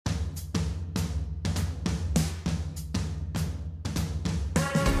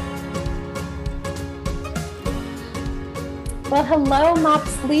Well, hello,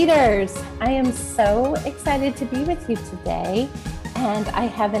 MOPS leaders. I am so excited to be with you today. And I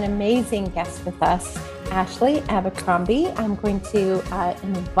have an amazing guest with us, Ashley Abercrombie. I'm going to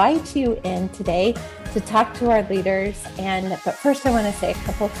invite you in today to talk to our leaders. But first, I want to say a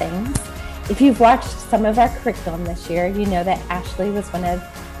couple things. If you've watched some of our curriculum this year, you know that Ashley was one of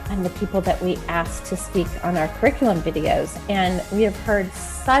the people that we asked to speak on our curriculum videos. And we have heard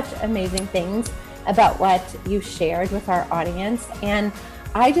such amazing things about what you shared with our audience. And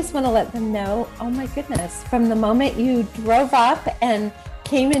I just want to let them know, oh my goodness, from the moment you drove up and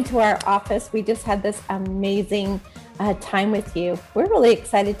came into our office, we just had this amazing time with you. We're really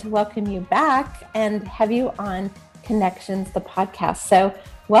excited to welcome you back and have you on Connections, the podcast. So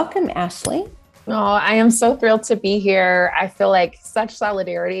welcome, Ashley. Oh, I am so thrilled to be here. I feel like such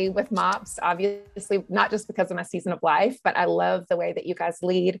solidarity with MOPS, obviously, not just because of my season of life, but I love the way that you guys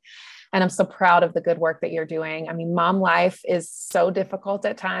lead. And I'm so proud of the good work that you're doing. I mean, mom life is so difficult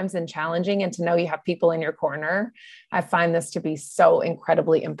at times and challenging. And to know you have people in your corner, I find this to be so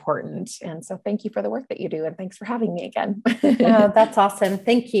incredibly important. And so thank you for the work that you do. And thanks for having me again. Oh, that's awesome.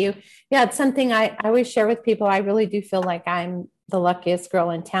 Thank you. Yeah, it's something I always share with people. I really do feel like I'm the luckiest girl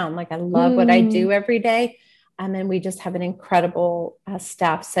in town. Like I love what I do every day. And we just have an incredible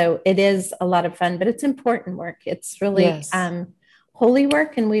staff. So it is a lot of fun, but it's important work. It's really holy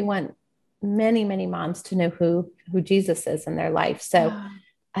work. And we want many, many moms to know who Jesus is in their life. So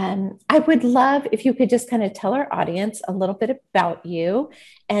I would love if you could just kind of tell our audience a little bit about you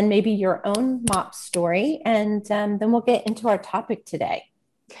and maybe your own MOP story. And then we'll get into our topic today.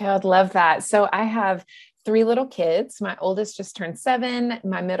 Okay, I'd love that. So I have 3 little kids. My oldest just turned 7.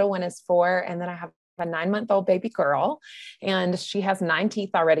 My middle one is 4. And then I have a 9-month-old baby girl, and she has 9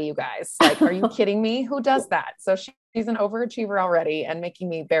 teeth already, you guys. Like, are you kidding me? Who does that? So she's an overachiever already and making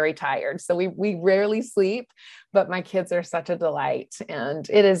me very tired. So we rarely sleep, but my kids are such a delight. And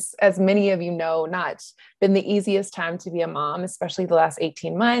it is, as many of you know, not been the easiest time to be a mom, especially the last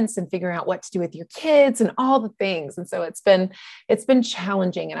 18 months and figuring out what to do with your kids and all the things. And so it's been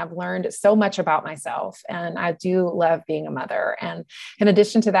challenging, and I've learned so much about myself, and I do love being a mother. And in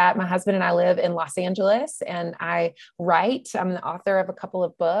addition to that, my husband and I live in Los Angeles, and I write. I'm the author of a couple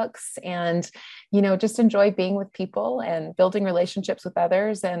of books, and, just enjoy being with people and building relationships with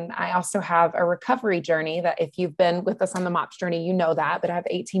others. And I also have a recovery journey that, if you've been with us on the MOPS journey, you know that, but I have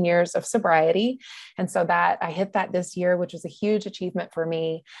 18 years of sobriety. And so that I hit that this year, which was a huge achievement for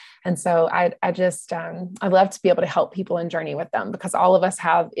me. And so I love to be able to help people and journey with them, because all of us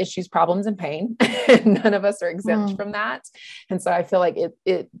have issues, problems, and pain. And none of us are exempt from that. And so I feel like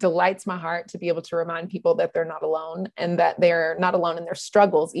it delights my heart to be able to remind people that they're not alone, and that they're not alone in their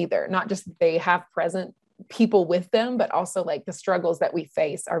struggles either. Not just that they have present people with them, but also like the struggles that we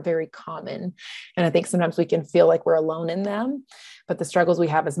face are very common. And I think sometimes we can feel like we're alone in them, but the struggles we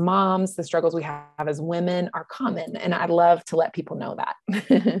have as moms, the struggles we have as women are common. And I'd love to let people know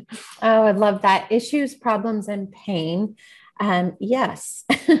that. Oh, I love that. Issues, problems, and pain. Yes,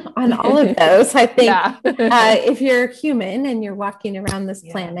 on all of those. I think if you're human and you're walking around this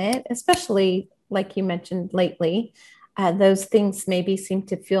planet, especially like you mentioned lately, those things maybe seem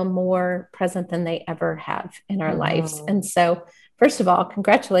to feel more present than they ever have in our lives. And so, first of all,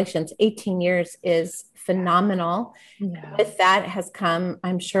 congratulations. 18 years is phenomenal. Yeah. With that has come,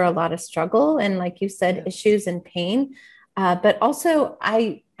 I'm sure, a lot of struggle and, like you said, issues and pain. But also,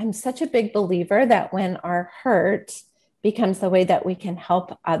 I'm such a big believer that when our hurt becomes the way that we can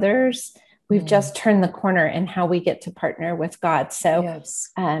help others, we've just turned the corner in how we get to partner with God. So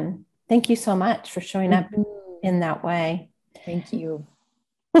thank you so much for showing up in that way. Thank you.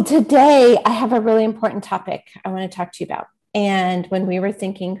 Well, today I have a really important topic I want to talk to you about. And when we were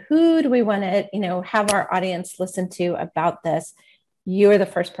thinking, who do we want to, have our audience listen to about this, you're the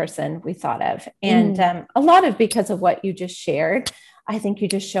first person we thought of. And a lot of because of what you just shared, I think you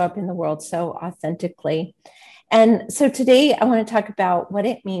just show up in the world so authentically. And so today I want to talk about what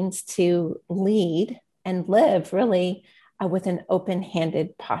it means to lead and live really with an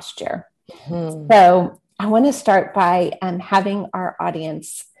open-handed posture. So I want to start by having our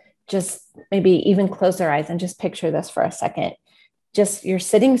audience just maybe even close their eyes and just picture this for a second. Just you're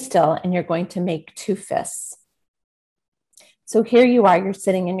sitting still and you're going to make 2 fists. So here you are, you're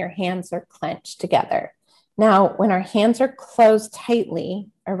sitting and your hands are clenched together. Now, when our hands are closed tightly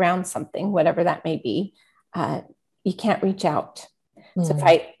around something, whatever that may be, you can't reach out. So if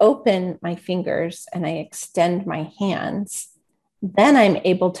I open my fingers and I extend my hands, then I'm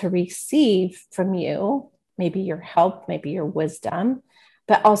able to receive from you, maybe your help, maybe your wisdom,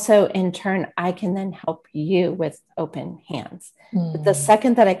 but also in turn, I can then help you with open hands. But the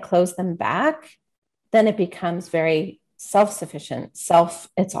second that I close them back, then it becomes very self-sufficient,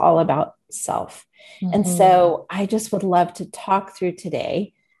 it's all about self. And so I just would love to talk through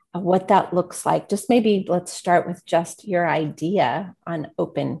today what that looks like. Just maybe let's start with just your idea on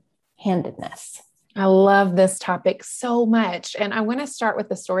open-handedness. I love this topic so much. And I want to start with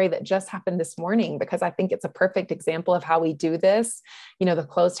the story that just happened this morning, because I think it's a perfect example of how we do this, the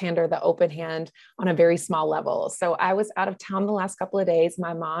closed hand or the open hand on a very small level. So I was out of town the last couple of days.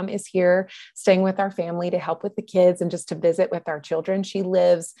 My mom is here staying with our family to help with the kids and just to visit with our children. She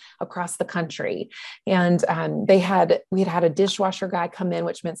lives across the country. And we had had a dishwasher guy come in,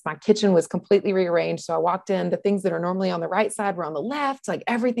 which meant my kitchen was completely rearranged. So I walked in, the things that are normally on the right side were on the left, like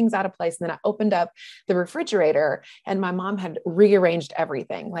everything's out of place. And then I opened up the refrigerator and my mom had rearranged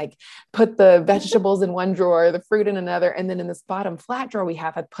everything, like put the vegetables in one drawer, the fruit in another. And then in this bottom flat drawer we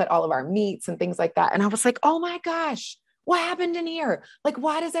have, had put all of our meats and things like that. And I was like, oh my gosh, what happened in here? Like,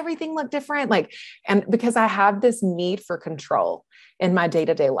 why does everything look different? And because I have this need for control in my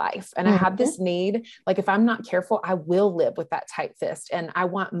day-to-day life. And I have this need, like, if I'm not careful, I will live with that tight fist and I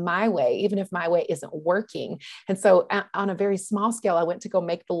want my way, even if my way isn't working. And so on a very small scale, I went to go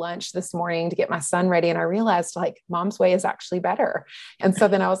make the lunch this morning to get my son ready. And I realized like mom's way is actually better. And so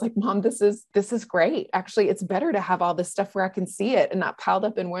then I was like, Mom, this is great. Actually, it's better to have all this stuff where I can see it and not piled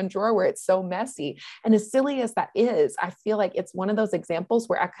up in one drawer where it's so messy. And as silly as that is, I feel like it's one of those examples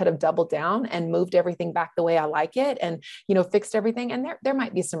where I could have doubled down and moved everything back the way I like it and, fixed everything. And there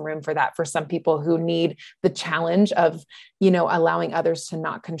might be some room for that for some people who need the challenge of, allowing others to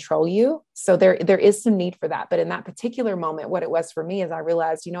not control you. So there is some need for that. But in that particular moment, what it was for me is I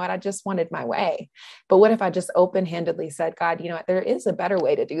realized, I just wanted my way. But what if I just open-handedly said, God, there is a better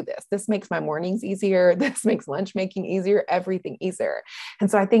way to do this. This makes my mornings easier. This makes lunch making easier, everything easier. And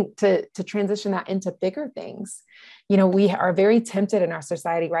so I think to transition that into bigger things, we are very tempted in our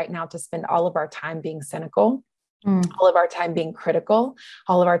society right now to spend all of our time being cynical. All of our time being critical,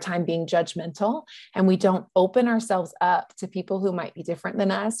 all of our time being judgmental, and we don't open ourselves up to people who might be different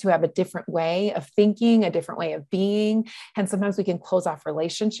than us, who have a different way of thinking, a different way of being. And sometimes we can close off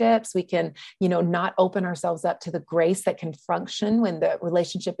relationships. We can, not open ourselves up to the grace that can function when the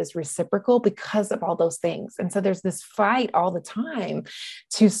relationship is reciprocal because of all those things. And so there's this fight all the time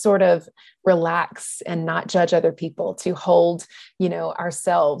to sort of relax and not judge other people, to hold,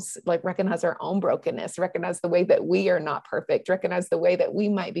 ourselves, like recognize our own brokenness, recognize the way that we are not perfect, recognize the way that we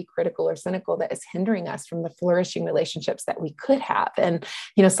might be critical or cynical that is hindering us from the flourishing relationships that we could have. And,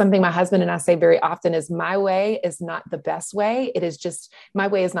 something my husband and I say very often is my way is not the best way. It is just, my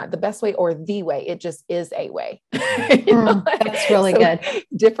way is not the best way or the way. It just is a way. That's really good.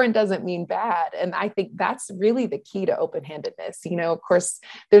 Different doesn't mean bad. And I think that's really the key to open-handedness. Of course,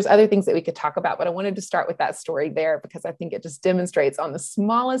 there's other things that we could talk about, but I wanted to start with that story there because I think it just demonstrates on the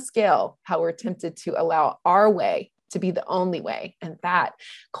smallest scale how we're tempted to allow our way to be the only way. And that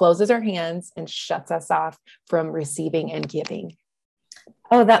closes our hands and shuts us off from receiving and giving.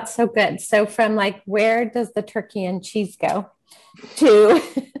 Oh, that's so good. So from like, where does the turkey and cheese go to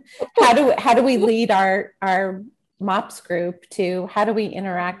how do we lead our MOPS group to how do we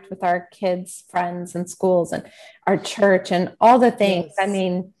interact with our kids, friends and schools and our church and all the things. Yes. I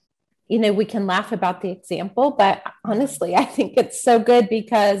mean, we can laugh about the example, but honestly, I think it's so good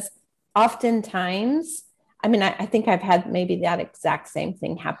because oftentimes, I think I've had maybe that exact same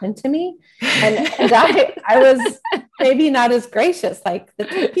thing happen to me. And I was maybe not as gracious, like the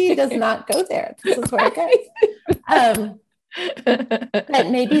turkey does not go there. This is where it goes. But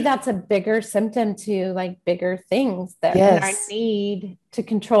maybe that's a bigger symptom to like bigger things that I need to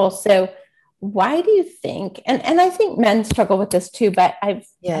control. So why do you think, and I think men struggle with this too, but I've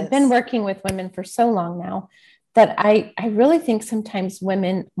been working with women for so long now that I really think sometimes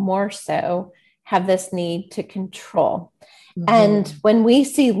women more so have this need to control. And when we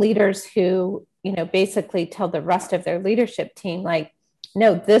see leaders who, basically tell the rest of their leadership team, like,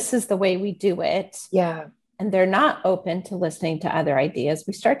 no, this is the way we do it. Yeah. And they're not open to listening to other ideas,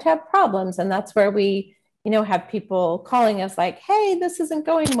 we start to have problems. And that's where we, have people calling us like, hey, this isn't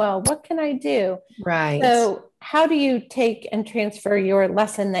going well. What can I do? Right. So how do you take and transfer your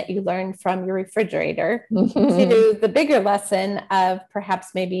lesson that you learned from your refrigerator to the bigger lesson of perhaps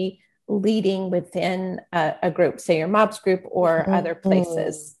maybe leading within a group, say your MOPS group or other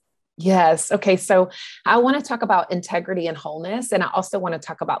places? Yes. Okay. So I want to talk about integrity and wholeness, and I also want to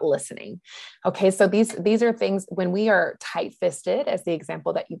talk about listening. Okay. So these are things when we are tight-fisted, as the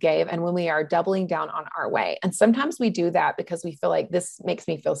example that you gave, and when we are doubling down on our way. And sometimes we do that because we feel like this makes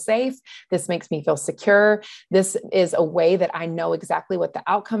me feel safe. This makes me feel secure. This is a way that I know exactly what the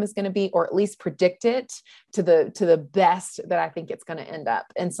outcome is going to be, or at least predict it to the best that I think it's going to end up.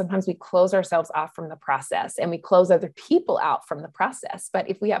 And sometimes we close ourselves off from the process, and we close other people out from the process. But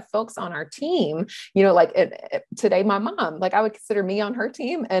if we have folks on our team, like today, my mom, like I would consider me on her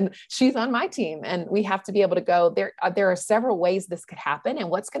team and she's on my team. And we have to be able to go there are several ways this could happen and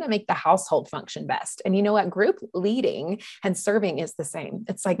what's going to make the household function best. And you know what? Group leading and serving is the same.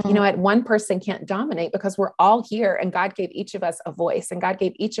 It's like, one person can't dominate because we're all here and God gave each of us a voice and God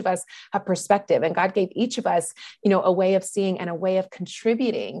gave each of us a perspective and God gave each of us, a way of seeing and a way of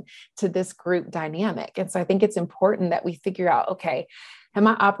contributing to this group dynamic. And so I think it's important that we figure out, okay, am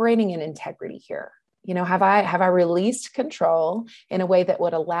I operating in integrity here? Have I released control in a way that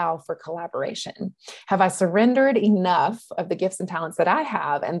would allow for collaboration? Have I surrendered enough of the gifts and talents that I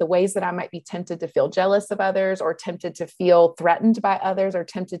have and the ways that I might be tempted to feel jealous of others or tempted to feel threatened by others or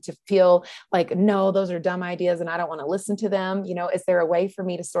tempted to feel like, no, those are dumb ideas and I don't want to listen to them? Is there a way for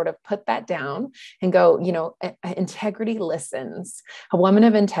me to sort of put that down and go, integrity listens. A woman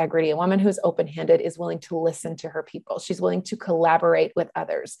of integrity, a woman who's open-handed is willing to listen to her people. She's willing to collaborate with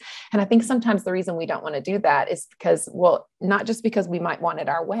others. And I think sometimes the reason we don't want to do that is because, well, not just because we might want it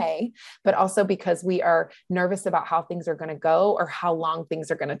our way, but also because we are nervous about how things are going to go or how long things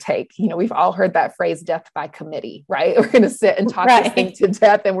are going to take. We've all heard that phrase, death by committee, right? We're going to sit and talk this thing to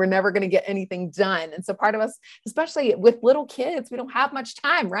death and we're never going to get anything done. And so part of us, especially with little kids, we don't have much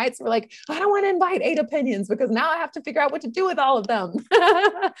time, right? So we're like, I don't want to invite 8 opinions because now I have to figure out what to do with all of them.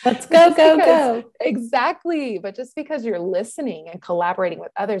 Let's go. Exactly. But just because you're listening and collaborating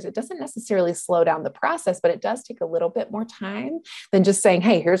with others, it doesn't necessarily slow down the process, but it does take a little bit more time than just saying,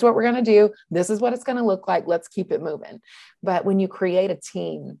 hey, here's what we're going to do. This is what it's going to look like. Let's keep it moving. But when you create a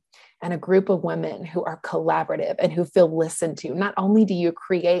team and a group of women who are collaborative and who feel listened to, not only do you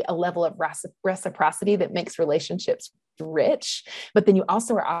create a level of reciprocity that makes relationships rich, but then you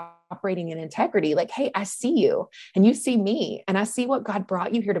also are operating in integrity. Like, hey, I see you and you see me and I see what God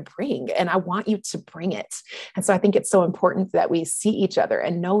brought you here to bring and I want you to bring it. And so I think it's so important that we see each other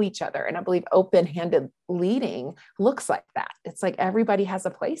and know each other. And I believe open-handed leading looks like that. It's like everybody has a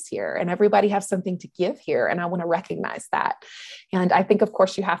place here and everybody has something to give here. And I want to recognize that. And I think, of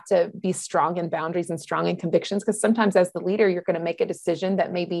course, you have to be strong in boundaries and strong in convictions, because sometimes as the leader, you're going to make a decision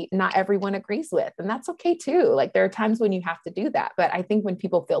that maybe not everyone agrees with. And that's okay too. Like there are times when you have to do that. But I think when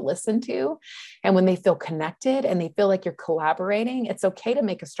people feel listened to and when they feel connected and they feel like you're collaborating, it's okay to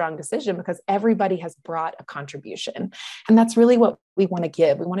make a strong decision because everybody has brought a contribution. And that's really what we want to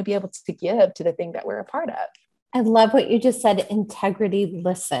give. We want to be able to give to the thing that we're a part of. I love what you just said. Integrity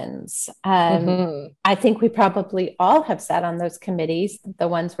listens. I think we probably all have sat on those committees, the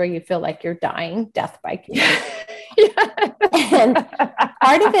ones where you feel like you're dying, death by committee. And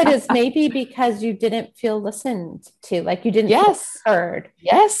part of it is maybe because you didn't feel listened to, like you didn't feel heard.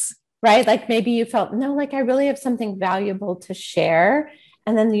 Yes. Right? Like maybe you felt, no, like I really have something valuable to share.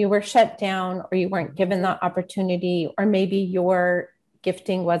 And then you were shut down or you weren't given the opportunity, or maybe your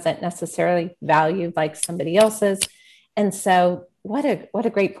gifting wasn't necessarily valued like somebody else's. And so what a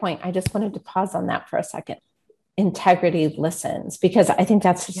great point. I just wanted to pause on that for a second. Integrity listens, because I think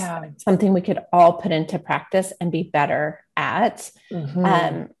that's something we could all put into practice and be better at.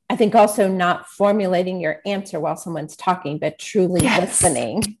 I think also not formulating your answer while someone's talking, but truly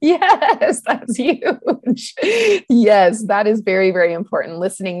listening. Yes, that's huge. Yes, that is very, very important.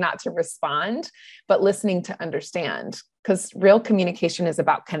 Listening, not to respond, but listening to understand. Because real communication is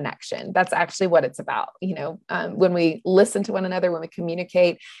about connection. That's actually what it's about. When we listen to one another, when we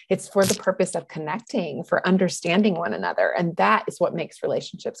communicate, it's for the purpose of connecting, for understanding one another. And that is what makes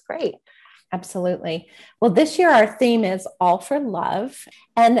relationships great. Absolutely. Well, this year our theme is all for love.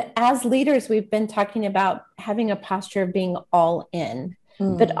 And as leaders, we've been talking about having a posture of being all in,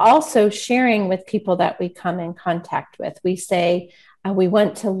 but also sharing with people that we come in contact with. We say, we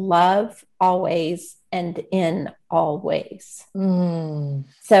want to love always and in all ways.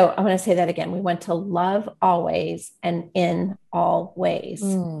 So I want to say that again. We want to love always and in all ways.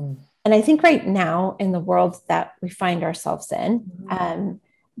 And I think right now in the world that we find ourselves in,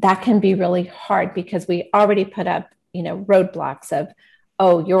 that can be really hard because we already put up, roadblocks of,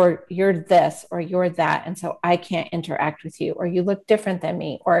 oh, you're this or you're that. And so I can't interact with you, or you look different than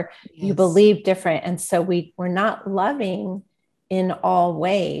me, or you believe different. And so we're not loving in all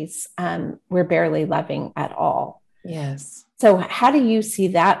ways. We're barely loving at all. Yes. So how do you see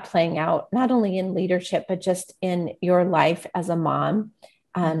that playing out, not only in leadership, but just in your life as a mom,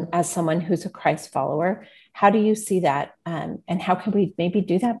 as someone who's a Christ follower? How do you see that? And how can we maybe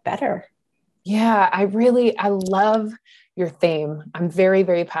do that better? Yeah, I love your theme. I'm very,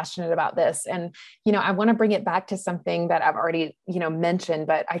 very passionate about this. And, I want to bring it back to something that I've already, mentioned,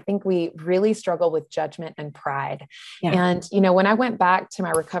 but I think we really struggle with judgment and pride. Yeah. And, when I went back to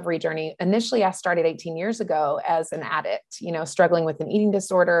my recovery journey, initially I started 18 years ago as an addict, struggling with an eating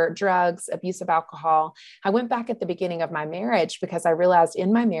disorder, drugs, abuse of alcohol. I went back at the beginning of my marriage because I realized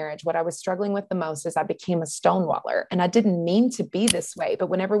in my marriage, what I was struggling with the most is I became a stonewaller. And I didn't mean to be this way, but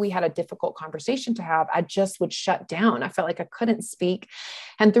whenever we had a difficult conversation to have, I just would shut down. I felt like I couldn't speak.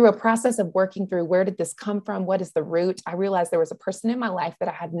 And through a process of working through where did this come from? What is the root? I realized there was a person in my life that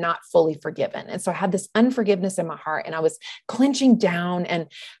I had not fully forgiven. And so I had this unforgiveness in my heart and I was clenching down and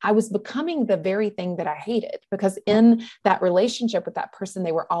I was becoming the very thing that I hated because in that relationship with that person,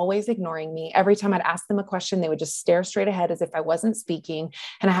 they were always ignoring me. Every time I'd ask them a question, they would just stare straight ahead as if I wasn't speaking.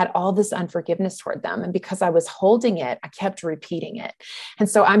 And I had all this unforgiveness toward them. And because I was holding it, I kept repeating it. And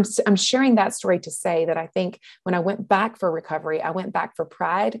so I'm sharing that story to say that I think when I went back for recovery, I went back for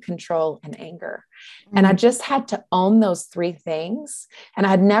pride, control, and anger. And I just had to own those three things. And I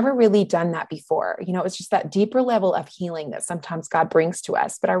had never really done that before. It was just that deeper level of healing that sometimes God brings to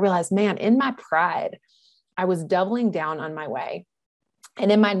us. But I realized, man, in my pride, I was doubling down on my way. And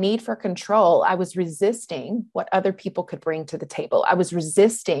in my need for control, I was resisting what other people could bring to the table. I was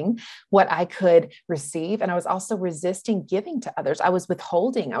resisting what I could receive. And I was also resisting giving to others. I was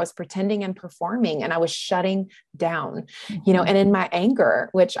withholding, I was pretending and performing, and I was shutting down, and in my anger,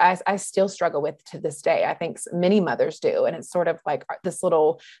 which I still struggle with to this day, I think many mothers do. And it's sort of like this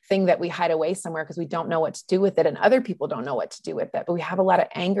little thing that we hide away somewhere because we don't know what to do with it. And other people don't know what to do with it. But we have a lot of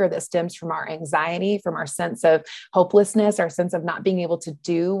anger that stems from our anxiety, from our sense of hopelessness, our sense of not being able to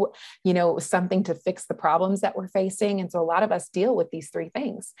do, something to fix the problems that we're facing. And so a lot of us deal with these three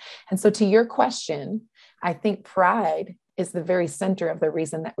things. And so to your question, I think pride is the very center of the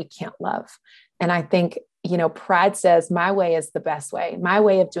reason that we can't love. And I think, pride says my way is the best way. My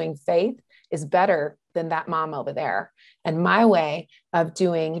way of doing faith is better than that mom over there. And my way of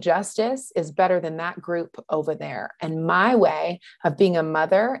doing justice is better than that group over there. And my way of being a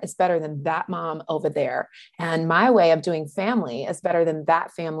mother is better than that mom over there. And my way of doing family is better than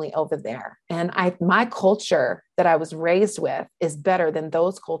that family over there. And my culture that I was raised with is better than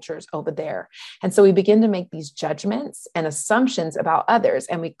those cultures over there. And so we begin to make these judgments and assumptions about others,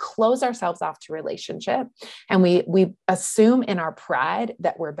 and we close ourselves off to relationship. And we assume in our pride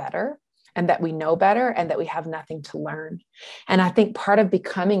that we're better, and that we know better, and that we have nothing to learn. And I think part of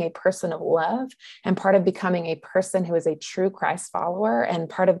becoming a person of love, and part of becoming a person who is a true Christ follower, and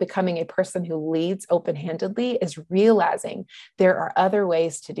part of becoming a person who leads open-handedly is realizing there are other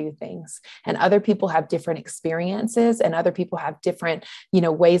ways to do things. And other people have different experiences, and other people have different,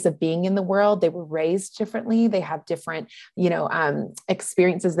 ways of being in the world. They were raised differently. They have different,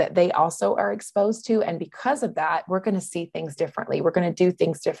 experiences that they also are exposed to. And because of that, we're going to see things differently. We're going to do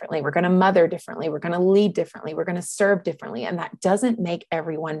things differently. We're going to mother differently. We're going to lead differently. We're going to serve differently. And that doesn't make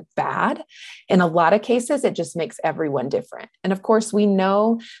everyone bad. In a lot of cases, it just makes everyone different. And of course, we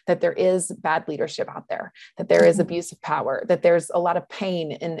know that there is bad leadership out there, that there is abuse of power, that there's a lot of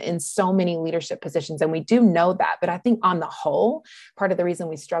pain in so many leadership positions. And we do know that. But I think on the whole, part of the reason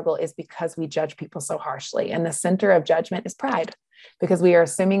we struggle is because we judge people so harshly. And the center of judgment is pride, because we are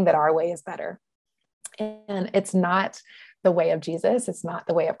assuming that our way is better. And it's not the way of Jesus. It's not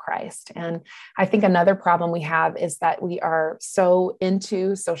the way of Christ. And I think another problem we have is that we are so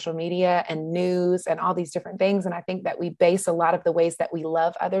into social media and news and all these different things. And I think that we base a lot of the ways that we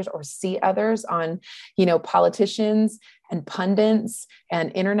love others or see others on, politicians and pundits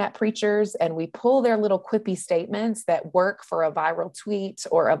and internet preachers. And we pull their little quippy statements that work for a viral tweet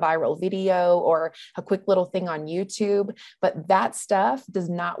or a viral video or a quick little thing on YouTube. But that stuff does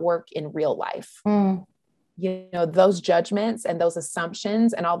not work in real life. Those judgments and those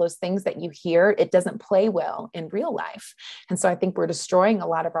assumptions and all those things that you hear, it doesn't play well in real life. And so I think we're destroying a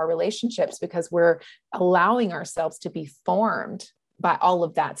lot of our relationships because we're allowing ourselves to be formed by all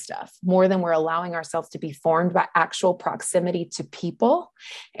of that stuff more than we're allowing ourselves to be formed by actual proximity to people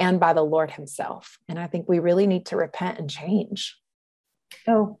and by the Lord himself. And I think we really need to repent and change.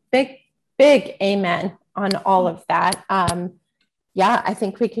 Oh, big amen on all of that. Yeah, I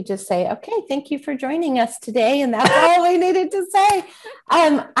think we could just say, okay, thank you for joining us today. And that's all we needed to say.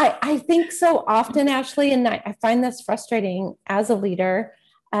 I think so often, Ashley, and I find this frustrating as a leader,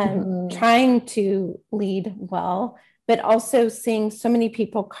 trying to lead well, but also seeing so many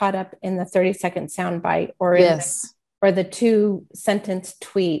people caught up in the 30-second soundbite or Yes. or the 2-sentence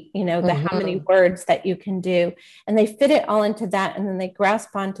tweet, you know, the how many Mhm. words that you can do. And they fit it all into that. And then they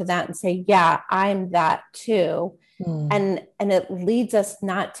grasp onto that and say, yeah, I'm that too. Mm. And it leads us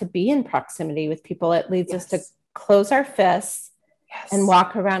not to be in proximity with people. It leads us to Yes. close our fists and Yes.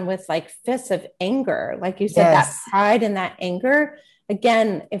 walk around with like fists of anger. Like you said, that Yes. pride and that anger.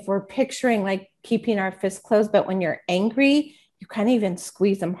 Again, if we're picturing like keeping our fists closed, but when you're angry, you kind of even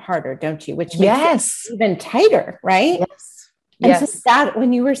squeeze them harder, don't you? Which makes it Yes. even tighter, right? Yes. And so Yes. that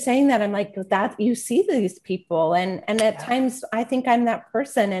when you were saying that, I'm like, that you see these people. And at Yeah. times I think I'm that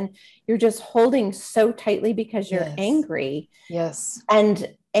person and you're just holding so tightly because you're Yes. angry. Yes.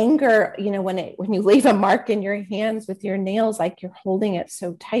 And anger, you know, when you leave a mark in your hands with your nails, like you're holding it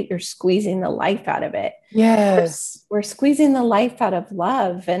so tight, you're squeezing the life out of it. Yes. We're squeezing the life out of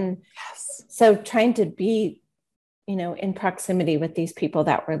love. And Yes. so trying to be, you know, in proximity with these people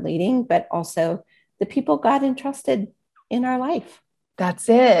that we're leading, but also the people God entrusted in our life. That's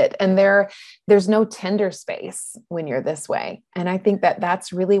it. And there's no tender space when you're this way. And I think that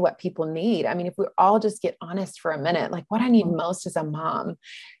that's really what people need. I mean, if we all just get honest for a minute, like what I need most as a mom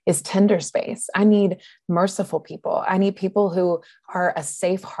is tender space. I need merciful people. I need people who are a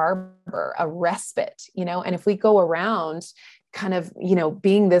safe harbor, a respite, you know, and if we go around kind of, you know,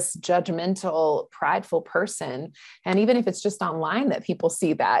 being this judgmental, prideful person. And even if it's just online that people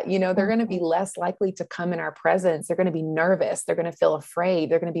see that, you know, they're going to be less likely to come in our presence. They're going to be nervous. They're going to feel afraid.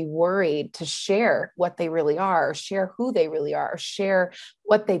 They're going to be worried to share what they really are, or share who they really are, or share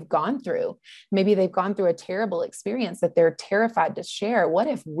what they've gone through. Maybe they've gone through a terrible experience that they're terrified to share. What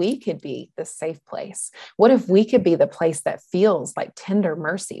if we could be the safe place? What if we could be the place that feels like tender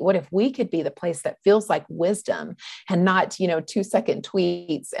mercy? What if we could be the place that feels like wisdom and not, you know, 2-second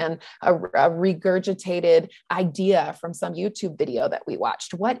tweets and a regurgitated idea from some YouTube video that we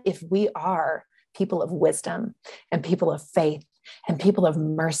watched? What if we are people of wisdom and people of faith and people of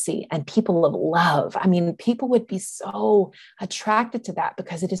mercy and people of love? I mean, people would be so attracted to that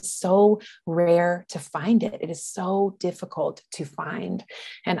because it is so rare to find it. It is so difficult to find.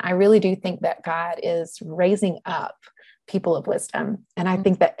 And I really do think that God is raising up people of wisdom. And I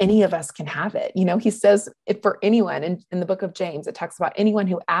think that any of us can have it. You know, he says if for anyone in the book of James, it talks about anyone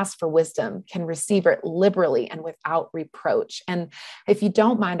who asks for wisdom can receive it liberally and without reproach. And if you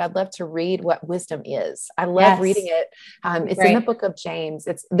don't mind, I'd love to read what wisdom is. I love reading it. It's in the book of James.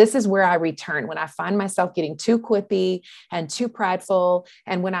 This is where I return when I find myself getting too quippy and too prideful.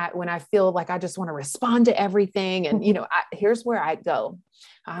 And when I feel like I just want to respond to everything. And, you know, here's where I go.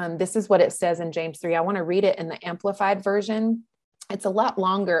 This is what it says in James 3. I want to read it in the Amplified version. It's a lot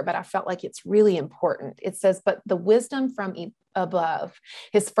longer, but I felt like it's really important. It says, but the wisdom from above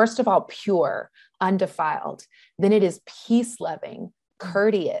is first of all pure, undefiled. Then it is peace-loving,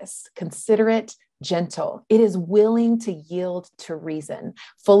 courteous, considerate, gentle. It is willing to yield to reason,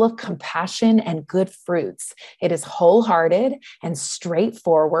 full of compassion and good fruits. It is wholehearted and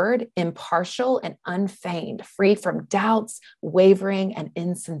straightforward, impartial and unfeigned, free from doubts, wavering, and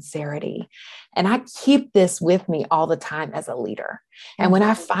insincerity. And I keep this with me all the time as a leader. And when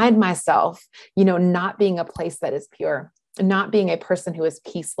I find myself, you know, not being a place that is pure, not being a person who is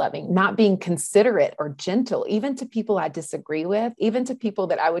peace loving, not being considerate or gentle, even to people I disagree with, even to people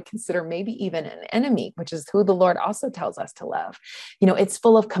that I would consider maybe even an enemy, which is who the Lord also tells us to love. You know, it's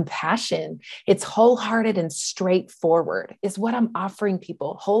full of compassion. It's wholehearted and straightforward is what I'm offering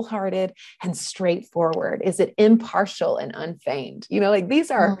people. Wholehearted and straightforward. Is it impartial and unfeigned? You know, like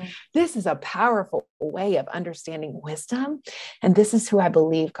this is a powerful way of understanding wisdom. And this is who I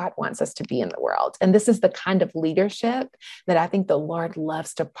believe God wants us to be in the world. And this is the kind of leadership that I think the Lord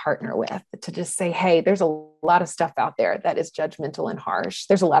loves to partner with, to just say, hey, there's a lot of stuff out there that is judgmental and harsh.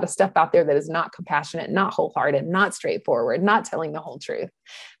 There's a lot of stuff out there that is not compassionate, not wholehearted, not straightforward, not telling the whole truth.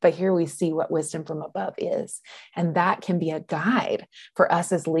 But here we see what wisdom from above is. And that can be a guide for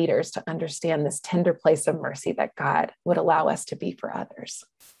us as leaders to understand this tender place of mercy that God would allow us to be for others.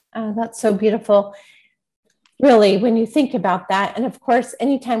 That's so beautiful. Really, when you think about that, and of course,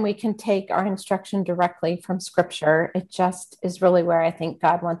 anytime we can take our instruction directly from scripture, it just is really where I think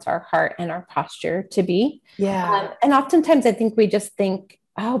God wants our heart and our posture to be. Yeah. And oftentimes I think we just think,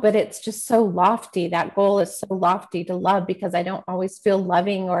 oh, but it's just so lofty. That goal is so lofty to love because I don't always feel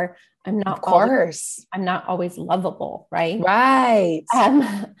loving or I'm not always lovable. Right. Right.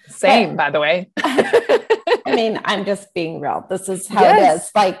 Same, by the way. I mean, I'm just being real. This is how it is.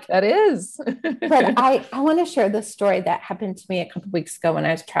 Like that is. But I want to share this story that happened to me a couple of weeks ago when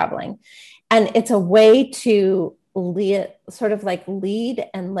I was traveling. And it's a way to sort of like lead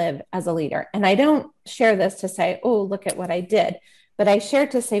and live as a leader. And I don't share this to say, oh, look at what I did, but I share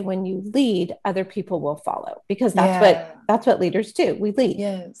to say when you lead, other people will follow, because that's what leaders do. We lead.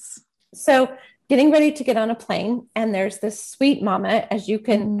 Yes. So getting ready to get on a plane, and there's this sweet mama, as you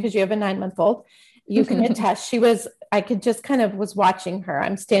can, because you have a 9-month-old, you can attest. I could just kind of was watching her.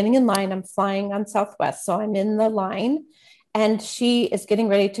 I'm standing in line. I'm flying on Southwest. So I'm in the line, and she is getting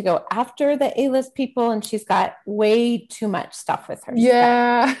ready to go after the A-list people. And she's got way too much stuff with her.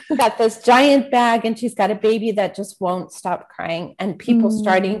 She's got this giant bag, and she's got a baby that just won't stop crying, and people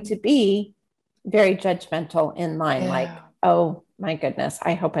starting to be very judgmental in line. Like, oh my goodness,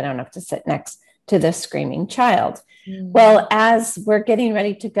 I hope I don't have to sit next to this screaming child. Well, as we're getting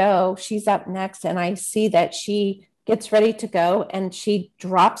ready to go, she's up next, and I see that she gets ready to go, and she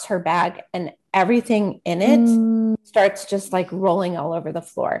drops her bag, and everything in it starts just like rolling all over the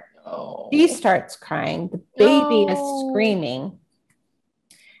floor. She starts crying. The baby is screaming.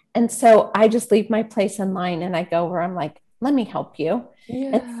 And so I just leave my place in line, and I go where I'm like, let me help you.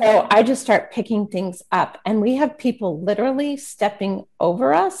 And so I just start picking things up, and we have people literally stepping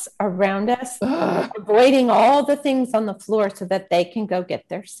over us, around us, avoiding all the things on the floor so that they can go get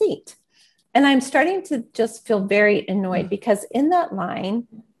their seat. And I'm starting to just feel very annoyed, because in that line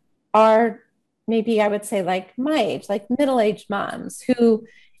are, maybe I would say, like my age, like middle-aged moms who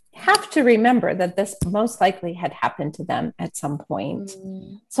have to remember that this most likely had happened to them at some point.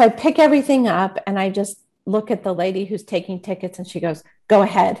 So I pick everything up, and I just look at the lady who's taking tickets, and she goes, go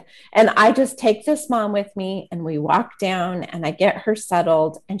ahead. And I just take this mom with me, and we walk down, and I get her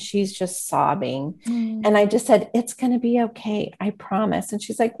settled, and she's just sobbing. And I just said, it's going to be okay, I promise. And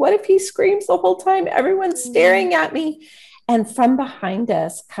she's like, what if he screams the whole time? Everyone's staring at me. And from behind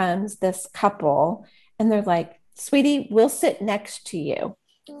us comes this couple, and they're like, sweetie, we'll sit next to you.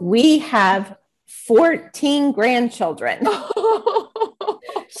 We have 14 grandchildren.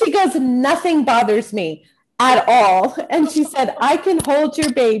 She goes, nothing bothers me at all. And she said, I can hold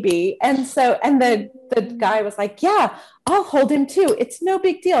your baby. And so, and the guy was like, yeah, I'll hold him too. It's no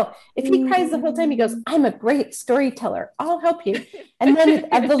big deal. If he cries the whole time, he goes, I'm a great storyteller. I'll help you. And then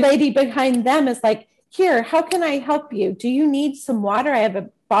the lady behind them is like, here, how can I help you? Do you need some water? I have a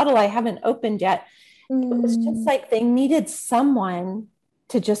bottle I haven't opened yet. It was just like they needed someone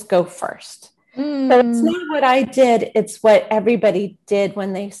to just go first. So it's not what I did. It's what everybody did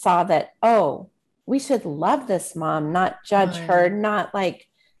when they saw that, oh, we should love this mom, not judge her, not like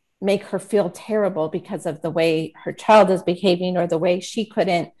make her feel terrible because of the way her child is behaving or the way she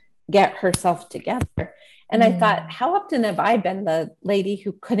couldn't get herself together. And I thought, how often have I been the lady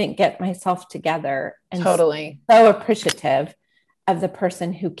who couldn't get myself together? And totally so appreciative of the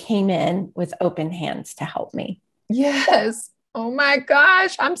person who came in with open hands to help me. Yes. Oh my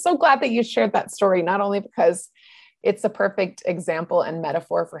gosh. I'm so glad that you shared that story, not only because it's a perfect example and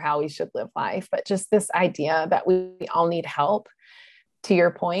metaphor for how we should live life, but just this idea that we all need help. To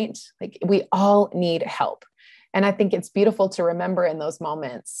your point, like we all need help. And I think it's beautiful to remember in those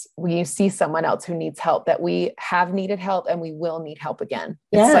moments when you see someone else who needs help, that we have needed help and we will need help again.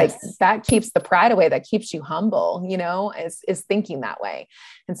 It's like that keeps the pride away, that keeps you humble, you know, is thinking that way.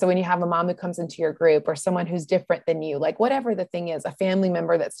 And so when you have a mom who comes into your group, or someone who's different than you, like whatever the thing is, a family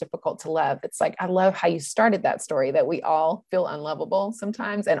member that's difficult to love, it's like, I love how you started that story, that we all feel unlovable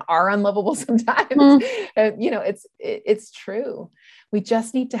sometimes and are unlovable sometimes. You know, it's true. We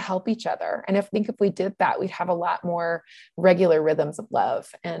just need to help each other. And I think if we did that, we'd have a lot more regular rhythms of love.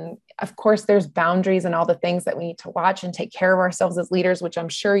 And of course, there's boundaries and all the things that we need to watch and take care of ourselves as leaders, which I'm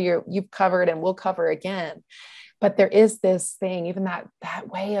sure you've covered and will cover again. But there is this thing, even that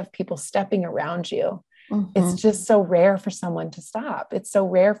way of people stepping around you. It's just so rare for someone to stop. It's so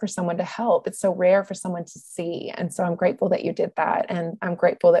rare for someone to help. It's so rare for someone to see. And so I'm grateful that you did that. And I'm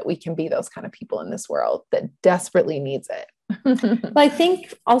grateful that we can be those kind of people in this world that desperately needs it. Well, I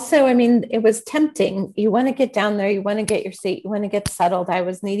think also, I mean, it was tempting. You want to get down there, you want to get your seat, you want to get settled. I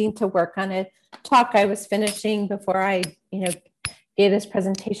was needing to work on a talk I was finishing before I, gave this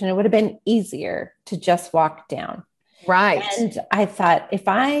presentation. It would have been easier to just walk down. Right. And I thought, if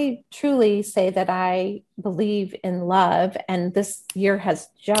I truly say that I believe in love, and this year has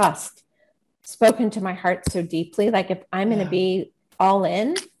just spoken to my heart so deeply, like if I'm going to be all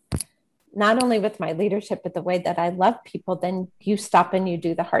in, not only with my leadership, but the way that I love people, then you stop and you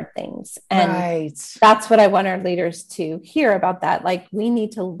do the hard things. And that's what I want our leaders to hear about that. Like we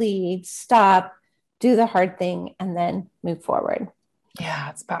need to lead, stop, do the hard thing, and then move forward. Yeah,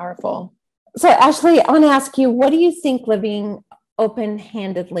 it's powerful. So Ashley, I want to ask you, what do you think living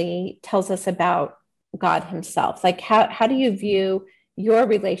open-handedly tells us about God himself? Like how do you view your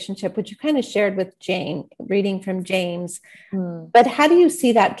relationship, which you kind of shared with Jane, reading from James. Mm. But how do you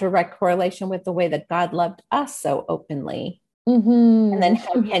see that direct correlation with the way that God loved us so openly? And then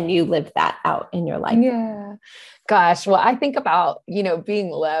how can you live that out in your life? Yeah. Gosh. Well, I think about, being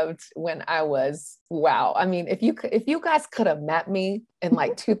loved when I was, wow. I mean, if you guys could have met me in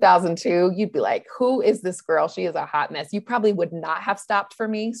like 2002, you'd be like, who is this girl? She is a hot mess. You probably would not have stopped for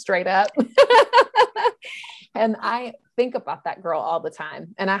me straight up. And I think about that girl all the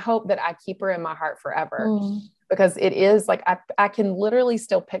time. And I hope that I keep her in my heart forever. Because it is like, I can literally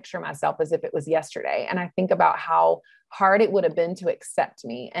still picture myself as if it was yesterday. And I think about how hard it would have been to accept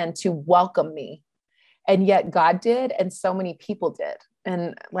me and to welcome me. And yet God did. And so many people did.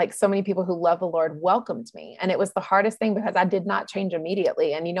 And like so many people who love the Lord welcomed me. And it was the hardest thing because I did not change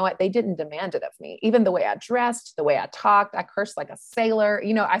immediately. And you know what? They didn't demand it of me. Even the way I dressed, the way I talked, I cursed like a sailor,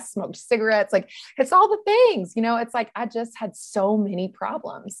 I smoked cigarettes, like it's all the things, it's like, I just had so many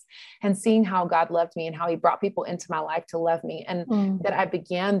problems, and seeing how God loved me and how he brought people into my life to love me. And that I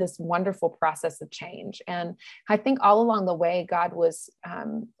began this wonderful process of change. And I think all along the way, God was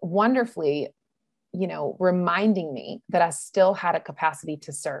wonderfully reminding me that I still had a capacity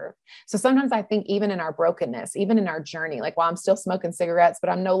to serve. So sometimes I think even in our brokenness, even in our journey, like while I'm still smoking cigarettes, but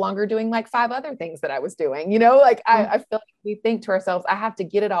I'm no longer doing like 5 other things that I was doing, I feel like we think to ourselves, I have to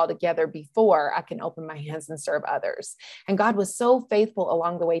get it all together before I can open my hands and serve others. And God was so faithful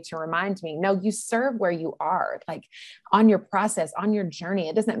along the way to remind me, no, you serve where you are, like on your process, on your journey.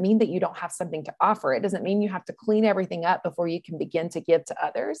 It doesn't mean that you don't have something to offer. It doesn't mean you have to clean everything up before you can begin to give to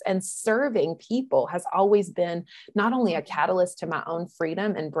others. And serving people has always been not only a catalyst to my own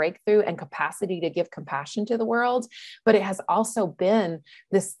freedom and breakthrough and capacity to give compassion to the world, but it has also been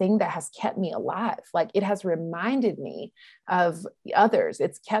this thing that has kept me alive. Like it has reminded me of others.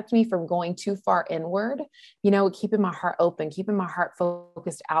 It's kept me from going too far inward, keeping my heart open, keeping my heart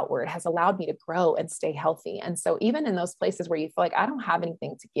focused outward has allowed me to grow and stay healthy. And so even in those places where you feel like I don't have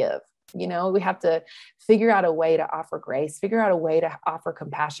anything to give, we have to figure out a way to offer grace, figure out a way to offer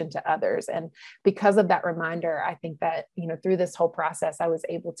compassion to others. And because of that reminder, I think that, through this whole process, I was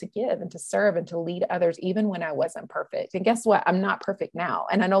able to give and to serve and to lead others, even when I wasn't perfect. And guess what? I'm not perfect now.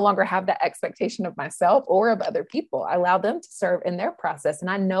 And I no longer have that expectation of myself or of other people. I allow them to serve in their process. And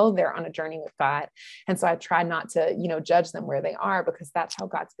I know they're on a journey with God. And so I try not to, judge them where they are, because that's how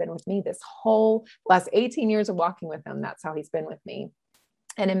God's been with me this whole last 18 years of walking with him. That's how he's been with me.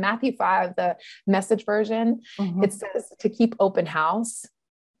 And in Matthew 5, the Message version, it says to keep open house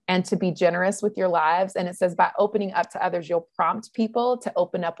and to be generous with your lives. And it says, by opening up to others, you'll prompt people to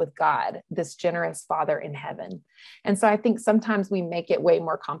open up with God, this generous Father in heaven. And so I think sometimes we make it way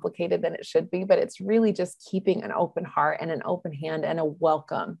more complicated than it should be, but it's really just keeping an open heart and an open hand and a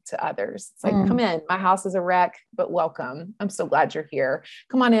welcome to others. It's like, come in, my house is a wreck, but welcome. I'm so glad you're here.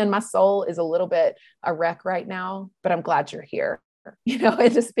 Come on in. My soul is a little bit a wreck right now, but I'm glad you're here.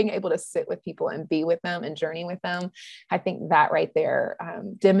 And just being able to sit with people and be with them and journey with them. I think that right there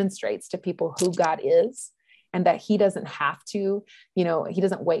demonstrates to people who God is, and that he doesn't have to, he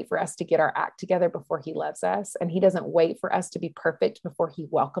doesn't wait for us to get our act together before he loves us. And he doesn't wait for us to be perfect before he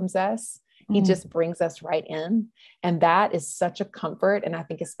welcomes us. He just brings us right in. And that is such a comfort. And I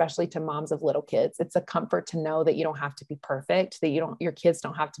think especially to moms of little kids, it's a comfort to know that you don't have to be perfect, that your kids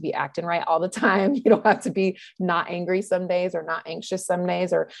don't have to be acting right all the time. You don't have to be not angry some days, or not anxious some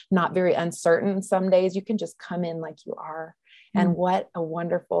days, or not very uncertain some days. You can just come in like you are. And what a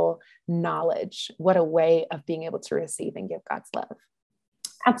wonderful knowledge, what a way of being able to receive and give God's love.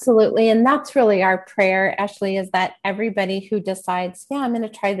 Absolutely. And that's really our prayer, Ashley, is that everybody who decides, I'm going to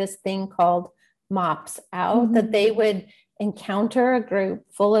try this thing called MOPS out, that they would encounter a group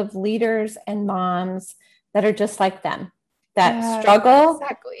full of leaders and moms that are just like them, that struggle,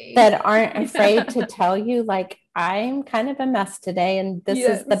 that aren't afraid to tell you, like, I'm kind of a mess today, and this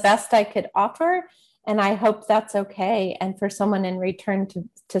is the best I could offer. And I hope that's okay. And for someone in return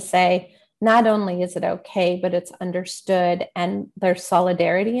to say, not only is it okay, but it's understood, and there's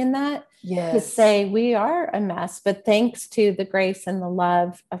solidarity in that. To say we are a mess, but thanks to the grace and the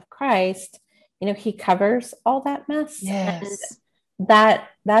love of Christ, he covers all that mess. And that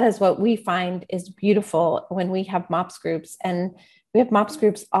is what we find is beautiful when we have MOPS groups. And we have MOPS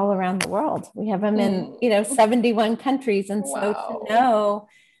groups all around the world. We have them in, 71 countries. And so to know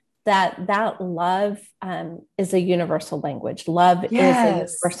that love is a universal language. Love is a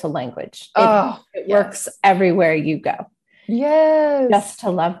universal language. It works everywhere you go. Just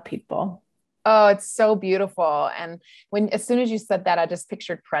to love people. Oh, it's so beautiful. And as soon as you said that, I just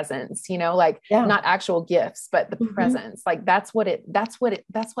pictured presents, not actual gifts, but the presence. Like that's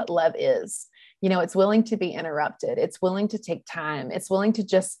what love is. It's willing to be interrupted. It's willing to take time. It's willing to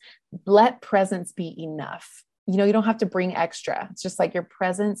just let presence be enough. You don't have to bring extra. It's just like your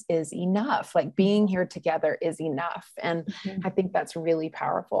presence is enough. Like being here together is enough. And I think that's really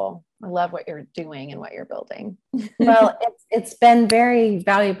powerful. I love what you're doing and what you're building. Well, it's been very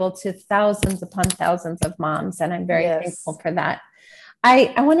valuable to thousands upon thousands of moms. And I'm very thankful for that.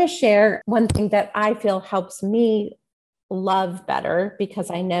 I want to share one thing that I feel helps me love better, because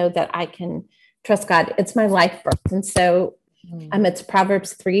I know that I can trust God. It's my life verse. And so it's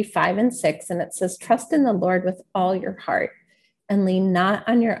Proverbs 3, 5, and 6. And it says, trust in the Lord with all your heart and lean not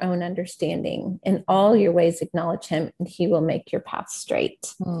on your own understanding. In all your ways, acknowledge him, and he will make your path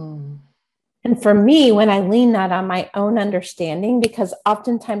straight. And for me, when I lean not on my own understanding, because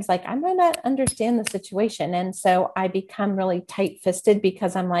oftentimes like I might not understand the situation. And so I become really tight-fisted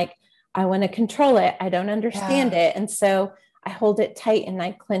because I'm like, I want to control it. I don't understand it. And so I hold it tight and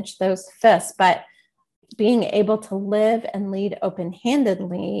I clench those fists. But being able to live and lead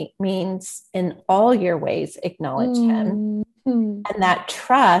open-handedly means in all your ways, acknowledge him. And that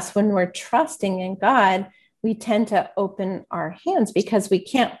trust, when we're trusting in God, we tend to open our hands because we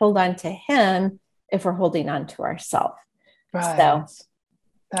can't hold on to him if we're holding on to ourselves. Right. So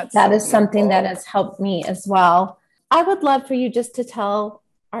that is something that has helped me as well. I would love for you just to tell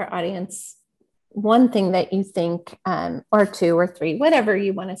our audience one thing that you think, or two or three, whatever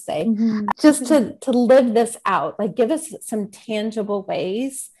you want to say, just to live this out. Like, give us some tangible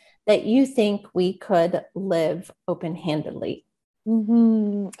ways that you think we could live open-handedly.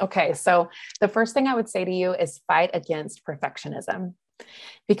 Okay. So the first thing I would say to you is fight against perfectionism,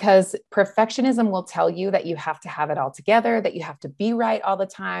 because perfectionism will tell you that you have to have it all together, that you have to be right all the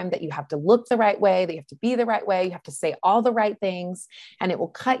time, that you have to look the right way, that you have to be the right way, you have to say all the right things, and it will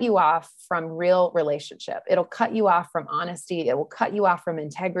cut you off from real relationship. It'll cut you off from honesty. It will cut you off from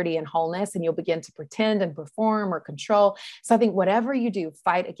integrity and wholeness, and you'll begin to pretend and perform or control. So I think whatever you do,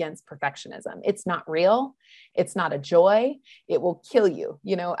 fight against perfectionism. It's not real. It's not a joy. It will kill you.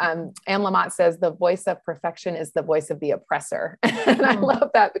 Anne Lamott says the voice of perfection is the voice of the oppressor. And I love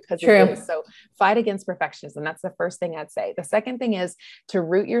that because it is. So fight against perfectionism. That's the first thing I'd say. The second thing is to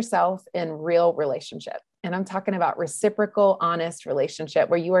root yourself in real relationship. And I'm talking about reciprocal, honest relationship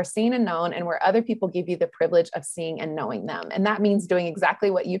where you are seen and known, and where other people give you the privilege of seeing and knowing them. And that means doing exactly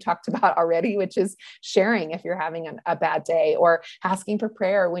what you talked about already, which is sharing if you're having a bad day, or asking for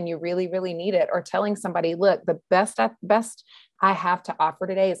prayer when you really, really need it, or telling somebody, look, the best I have to offer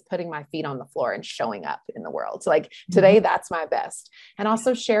today is putting my feet on the floor and showing up in the world. So like today, that's my best. And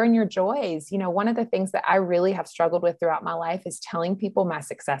also sharing your joys. One of the things that I really have struggled with throughout my life is telling people my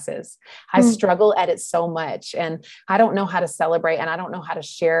successes. I struggle at it so much, and I don't know how to celebrate, and I don't know how to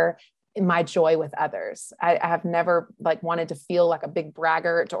share my joy with others. I have never wanted to feel like a big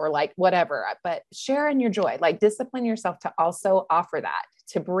braggart or whatever, but sharing your joy, discipline yourself to also offer that,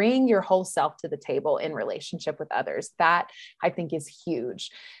 to bring your whole self to the table in relationship with others. That I think is huge.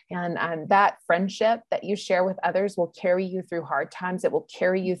 And that friendship that you share with others will carry you through hard times. It will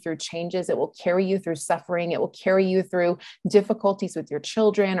carry you through changes. It will carry you through suffering. It will carry you through difficulties with your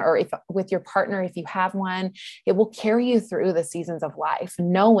children, or with your partner, if you have one. It will carry you through the seasons of life,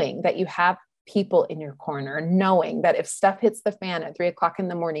 knowing that you have people in your corner, knowing that if stuff hits the fan at 3:00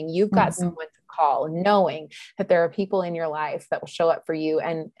 a.m, you've got someone to call, knowing that there are people in your life that will show up for you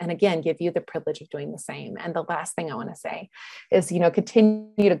and again, give you the privilege of doing the same. And the last thing I want to say is,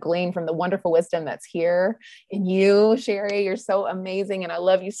 continue to glean from the wonderful wisdom that's here in you, Sherry. You're so amazing. And I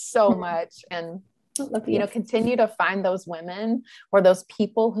love you so much. And continue to find those women or those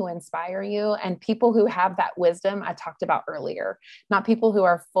people who inspire you, and people who have that wisdom I talked about earlier, not people who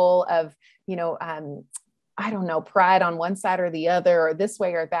are full of, pride on one side or the other, or this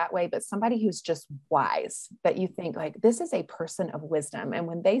way or that way, but somebody who's just wise, that you think this is a person of wisdom. And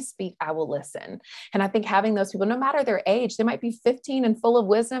when they speak, I will listen. And I think having those people, no matter their age, they might be 15 and full of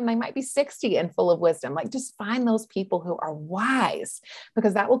wisdom. They might be 60 and full of wisdom. Just find those people who are wise,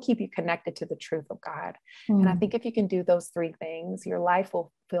 because that will keep you connected to the truth of God. And I think if you can do those three things, your life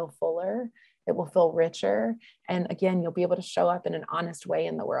will feel fuller. It will feel richer. And again, you'll be able to show up in an honest way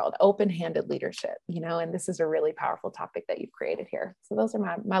in the world, open-handed leadership, and this is a really powerful topic that you've created here. So those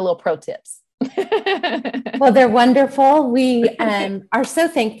are my little pro tips. Well, they're wonderful. We are so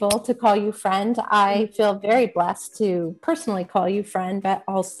thankful to call you friend. I feel very blessed to personally call you friend, but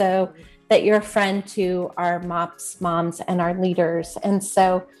also that you're a friend to our moms and our leaders. And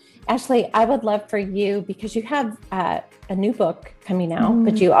so, Ashley, I would love for you, because you have a new book coming out,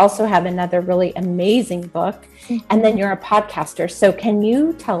 but you also have another really amazing book, and then you're a podcaster. So can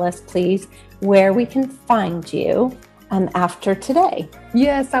you tell us, please, where we can find you after today.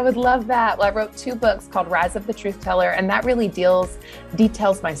 Yes, I would love that. Well, I wrote 2 books called Rise of the Truth Teller, and that really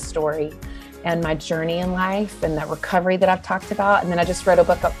details my story and my journey in life and the recovery that I've talked about. And then I just wrote a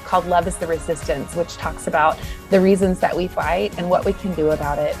book called Love is the Resistance, which talks about the reasons that we fight and what we can do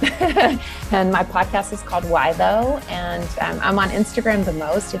about it. And my podcast is called Why Though? And I'm on Instagram the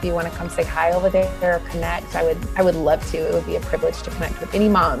most. If you want to come say hi over there or connect, I would love to. It would be a privilege to connect with any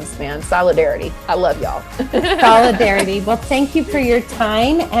moms, man. Solidarity. I love y'all. Solidarity. Well, thank you for your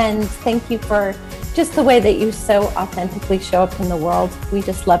time, and thank you for just the way that you so authentically show up in the world. We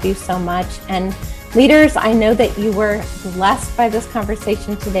just love you so much. And leaders, I know that you were blessed by this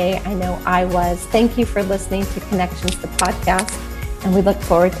conversation today. I know I was. Thank you for listening to Connections, the podcast. And we look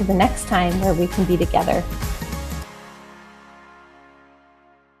forward to the next time where we can be together.